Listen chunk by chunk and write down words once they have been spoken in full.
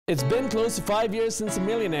It's been close to 5 years since the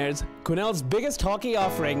Millionaires, Quesnel's biggest hockey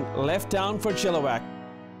offering, left town for Chilliwack.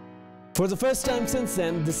 For the first time since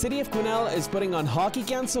then, the city of Quesnel is putting on hockey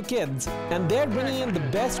camps for kids, and they're bringing in the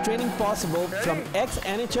best training possible from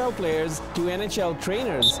ex-NHL players to NHL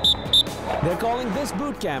trainers. They're calling this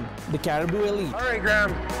boot camp the Cariboo Elite. All right,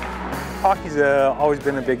 Graham. Hockey's always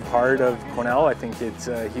been a big part of Quesnel. I think it's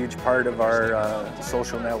a huge part of our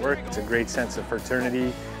social network. It's a great sense of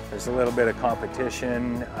fraternity. There's a little bit of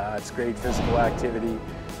competition. It's great physical activity,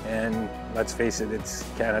 and let's face it, it's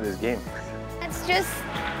Canada's game. It's just,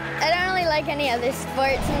 I don't really like any other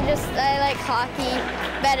sports, and I like hockey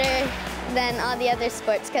better than all the other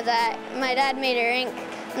sports because my dad made a rink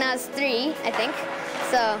when I was 3, I think.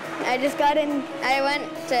 So I just got in, I went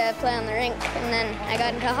to play on the rink, and then I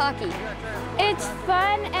got into hockey. It's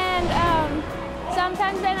fun, and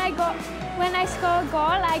sometimes when I score a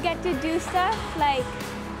goal, I get to do stuff like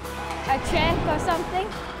a trick or something.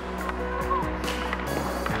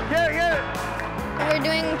 We're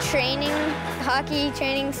doing training, hockey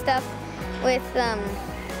training stuff with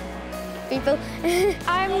people.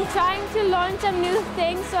 I'm trying to learn some new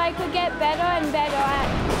things so I could get better and better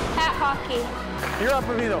at hockey. You're up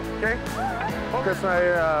with me though, okay? Chris and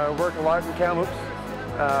I work a lot in Kamloops.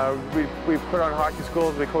 We put on hockey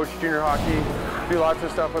schools, we coach junior hockey, do lots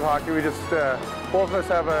of stuff with hockey. We just, both of us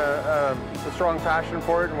have a strong passion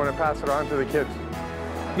for it and want to pass it on to the kids.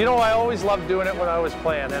 You know, I always loved doing it when I was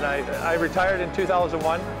playing, and I retired in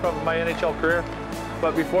 2001 from my NHL career.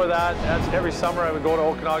 But before that, every summer I would go to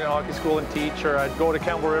Okanagan Hockey School and teach, or I'd go to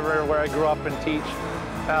Campbell River where I grew up and teach.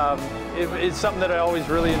 It's something that I always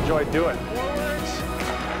really enjoyed doing. Forwards,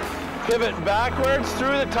 pivot backwards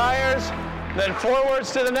through the tires, then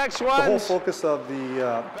forwards to the next one. The whole focus of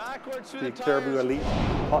the Cariboo Elite,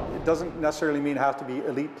 it doesn't necessarily mean have to be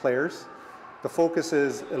elite players. The focus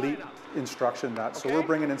is elite instruction. So we're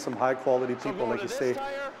bringing in some high quality people, like you say,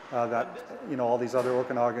 that all these other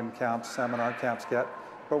Okanagan camps, seminar camps get,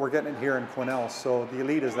 but we're getting it here in Quesnel. So the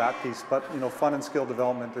elite is that piece, but fun and skill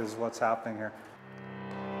development is what's happening here.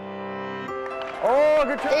 Oh,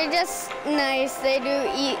 good job. They're just nice. They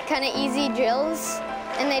do kind of easy drills,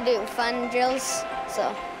 and they do fun drills.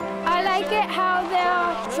 So I like it how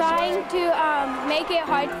they're trying to make it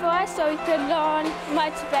hard for us so we could learn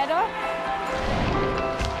much better.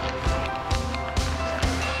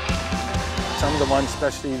 Some of the ones,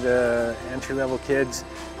 especially the entry-level kids,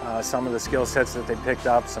 some of the skill sets that they picked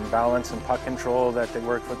up, some balance and puck control that they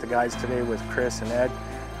worked with the guys today with Chris and Ed.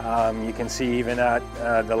 You can see even at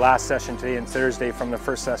the last session today and Thursday from the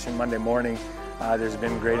first session Monday morning, there's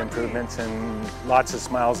been great improvements and lots of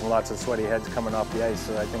smiles and lots of sweaty heads coming off the ice,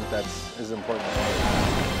 so I think that's as important.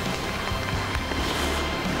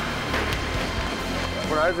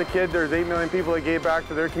 When I was a kid, there's 8 million people that gave back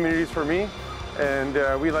to their communities for me,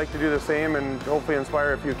 and we like to do the same and hopefully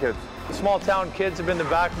inspire a few kids. Small town kids have been the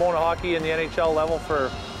backbone of hockey in the NHL level for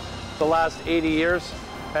the last 80 years,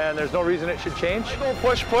 and there's no reason it should change. I go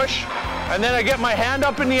push, push, and then I get my hand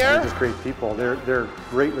up in the air. They're just great people. They're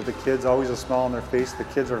great with the kids, always a smile on their face. The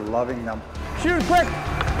kids are loving them. Shoot quick!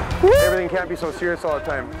 Everything can't be so serious all the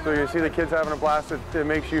time. So you see the kids having a blast, it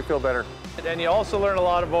makes you feel better. And you also learn a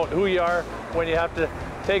lot about who you are when you have to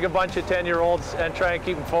take a bunch of 10-year-olds and try and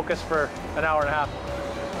keep them focused for an hour and a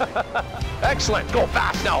half. Excellent, go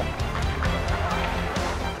fast now.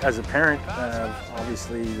 As a parent,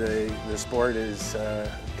 obviously the sport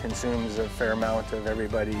consumes a fair amount of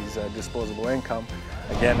everybody's disposable income.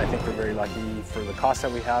 Again, I think we're very lucky for the cost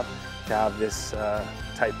that we have to have this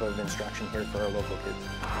type of instruction here for our local kids.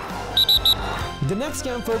 The next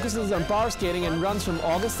camp focuses on power skating and runs from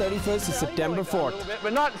August 31st to September 4th.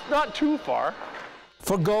 But not too far.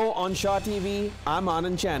 For Go on Shaw TV, I'm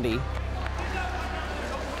Anand Chandy.